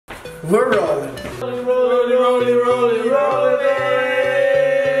We're rolling.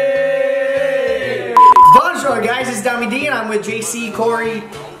 Bonjour, guys. It's Dummy D, and I'm with JC, Corey,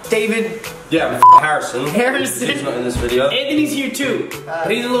 David. Yeah, Harrison. He's not in this video. Anthony's here too.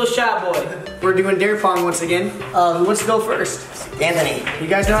 He's a little shot boy. We're doing dare pong once again. Who wants to go first? Anthony. You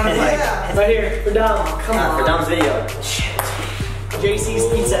guys know how to play? Yeah. Right here, for Dom. Come on. For Dom's video. Shit. JC's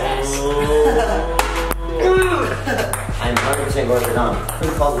pizza ass. I'm 100% going for Dom.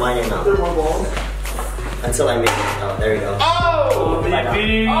 Who calls my name out? Until I make it. Oh, there we go. Oh!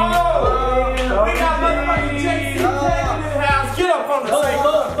 Baby! Oh! We got motherfucking JC in the house. Get up on the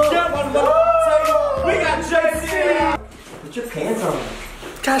table. Get up on the table. We got JC in the house. Put your pants on.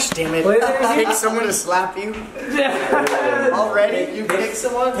 Gosh damn it. Pick someone to slap you. Already? You pick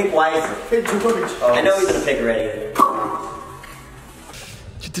someone? Pick wisely. Pick George. Oh, I know he's gonna pick already. Oh!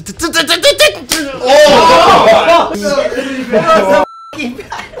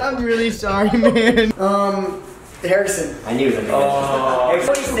 I'm really sorry, man. Harrison. I knew he was gonna Harrison,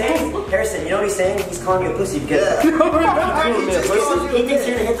 what he's saying? Harrison, you know what he's saying? He's calling you a pussy because he thinks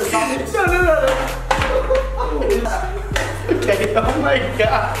you're gonna hit the softest. No. Okay, oh my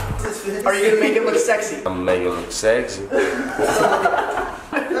god. Are you gonna make it look sexy? I'm gonna make it look sexy.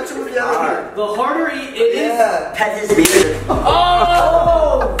 The harder it is. Pet his beard.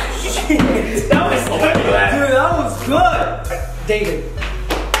 Oh! Shit! That was good. Dude, that was good. David.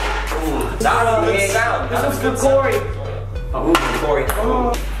 That was good sound. That was good, Corey. Oh, Corey.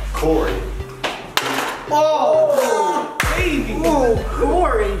 Corey. Oh! Baby! Oh,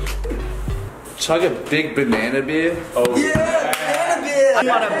 Corey! Chug a big banana beer. Oh Yeah, banana beer. I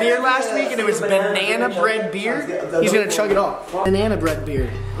bought a beer last week and it was banana bread beer. He's gonna chug it all. Banana bread beer.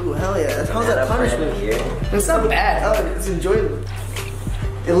 Ooh, hell yeah. How's that punishment here? It's not bad. Oh, it's enjoyable.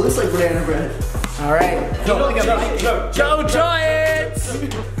 It looks like banana bread. Alright. Joe, try it!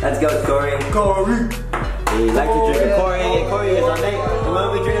 Let's go, Corey. Corey. We like to drink a Corey, and Corey is on 8. And when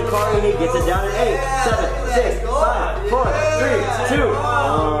we drink a Corey, he gets it down at 8, 7, 6, 5, 4, 3, 2.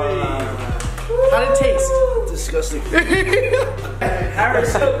 How did it taste? Disgusting.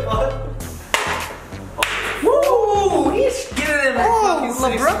 Harrison. Woo! He's getting in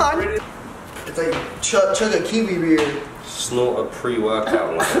LeBron. It's like chug a kiwi beer. Snort a pre-workout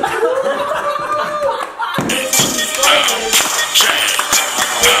one.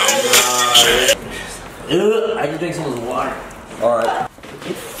 I can drink some of the water. Alright.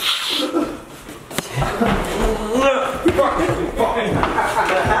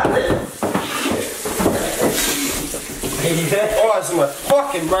 Oh, it's in my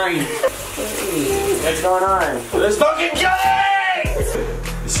fucking brain. What's going on? Let's fucking get it!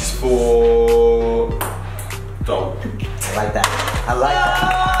 This is for Dom. I like that. I like that.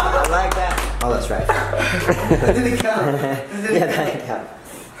 I like that. Oh, that's right. Did it count? Yeah, that count.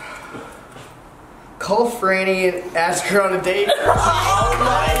 Call Franny and ask her on a date. Oh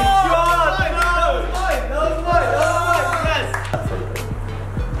my god! That was mine!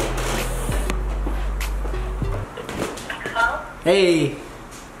 Hey.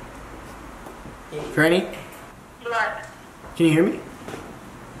 Franny? What? Can you hear me?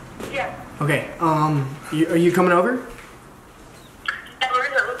 Yeah. Okay, are you coming over? We're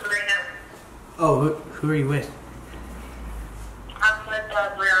in the Uber right now. Oh, who are you with? I'm with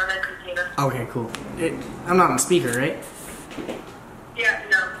Brianna and Christina. Okay, cool. I'm not on speaker, right? Yeah,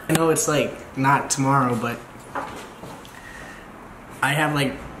 no. I know it's like not tomorrow, but I have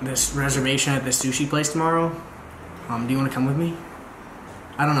like this reservation at this sushi place tomorrow. Do you want to come with me?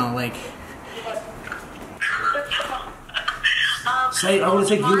 I don't know, like. Say, I want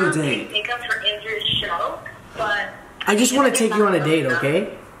to take you on a date. I think I'm for Andrew's show, but I just want to take you on a date,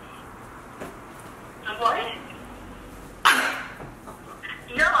 okay? What?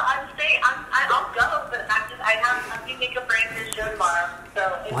 No, I'm saying I'll go, but I'm doing makeup for Andrew's show tomorrow, so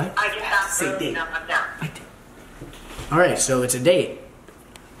if What? I get back Say early date. enough, I'm down. All right, so it's a date.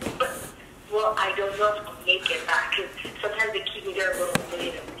 Well, I don't know if I'll make it back because sometimes they keep me there a little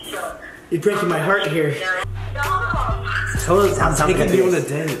later. So You're breaking my heart here. no. Totally sounds Taking good. you on a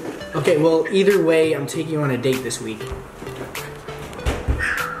date. Okay, well, either way, I'm taking you on a date this week.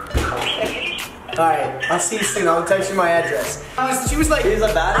 Okay. Alright, I'll see you soon. I'll text you my address. She was like, She was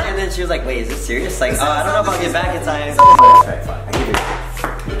about it, and then she was like, wait, is this serious? Like, oh, I don't know if I'll get back in time. That's right, fine. I give it.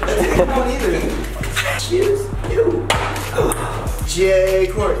 I don't either. Cheers. J.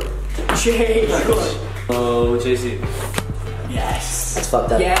 Corey. Jay. Oh, JC. Yes. That's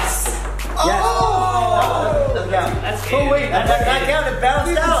fucked up. Yes. Yes. Oh! Doesn't count. That's cool. Wait, That counted.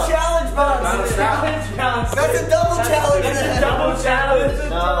 Bounced out. challenge bounce. That's a double challenge. Double challenge.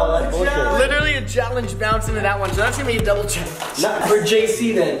 No, that's bullshit. Literally a challenge bounce into that one, so that's gonna be a double challenge. Not for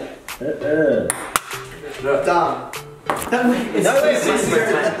JC then. Dom. No, wait.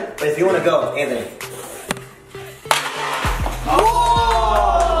 But if you want to go, Anthony.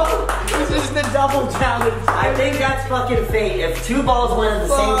 This is the double challenge. I think that's fucking fate. If two balls went at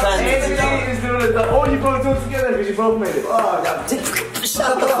the same time, it's a challenge. Anthony is doing it. Oh, you both do it together because you both made it.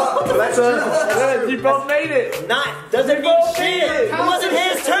 Shut up. That's You both made it. doesn't mean shit. It wasn't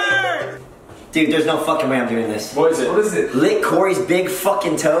his turn. Dude, there's no fucking way I'm doing this. What is it? What is it? Lick Corey's big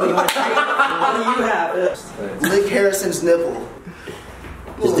fucking toe. You want to try it? What do you have? Lick Harrison's nipple.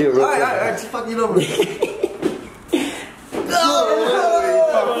 Just do it real quick. Alright, just fucking it over. Fucking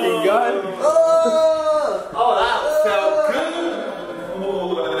gun. Oh, that felt good.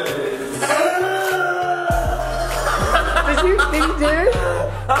 Did you do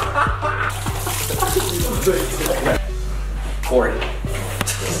it? Corey.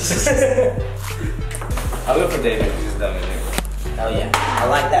 I'll go for David. He's just done it. Hell yeah. I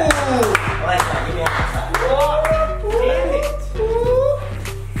like that. I like that. Give me a high five. Damn it.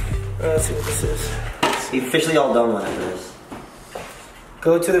 Let's see what this is. We officially all done one after this.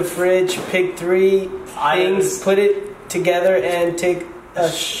 Go to the fridge, pick 3 things, put it together, and take a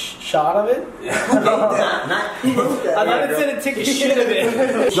shot of it. Not I thought it said take a shit of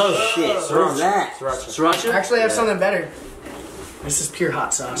it. no shit. What is that? Sriracha? Actually, I have something better. This is pure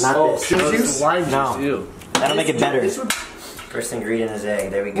hot sauce. Not this. juice? No. Ew. That'll make it better. First ingredient is egg.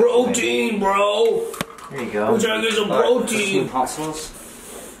 There we go. Protein, bro. There you go. There's a protein. Hot sauce.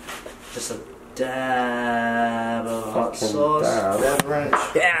 Just a dab of hot sauce. That French.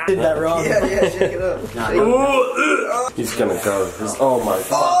 Yeah. Did that wrong. Yeah, shake it up. He's gonna go. Oh my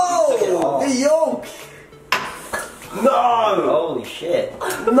god. Oh, the yolk. No! Holy shit.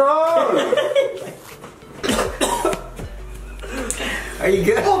 No! Are you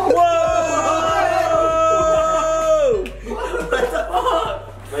good? Whoa!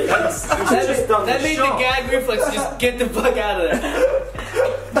 That made the gag reflex just get the fuck out of there.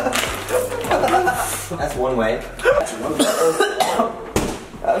 That's one way.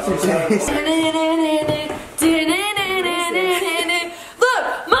 Look,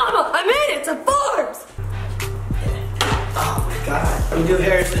 Mama, I made it to Forbes! Oh my god. I'm doing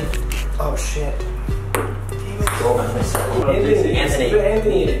Harrison. Oh shit. Anthony.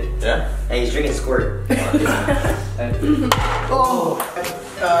 Anthony. Yeah? Hey, he's drinking squirt. Oh.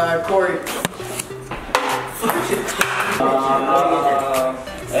 Corey.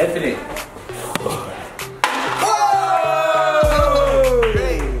 Anthony. Oh!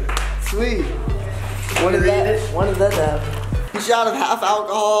 Great. Sweet. What did that have? A shot of half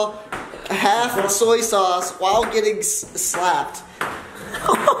alcohol, half soy sauce while getting slapped.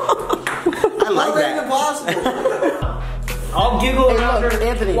 I like that. Impossible. I'll giggle around her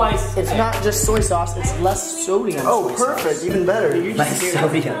Anthony, twice. it's not just soy sauce, it's less sodium. Oh, soy perfect. sauce. Even better. Like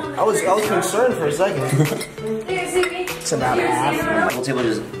sodium. I was concerned for a second. It's about half. The whole table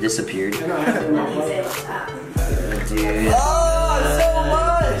just disappeared. Dude. Oh, so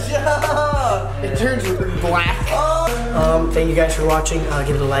much! It turns black. Thank you guys for watching.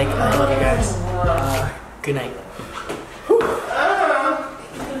 Give it a like. I love you guys. Good night.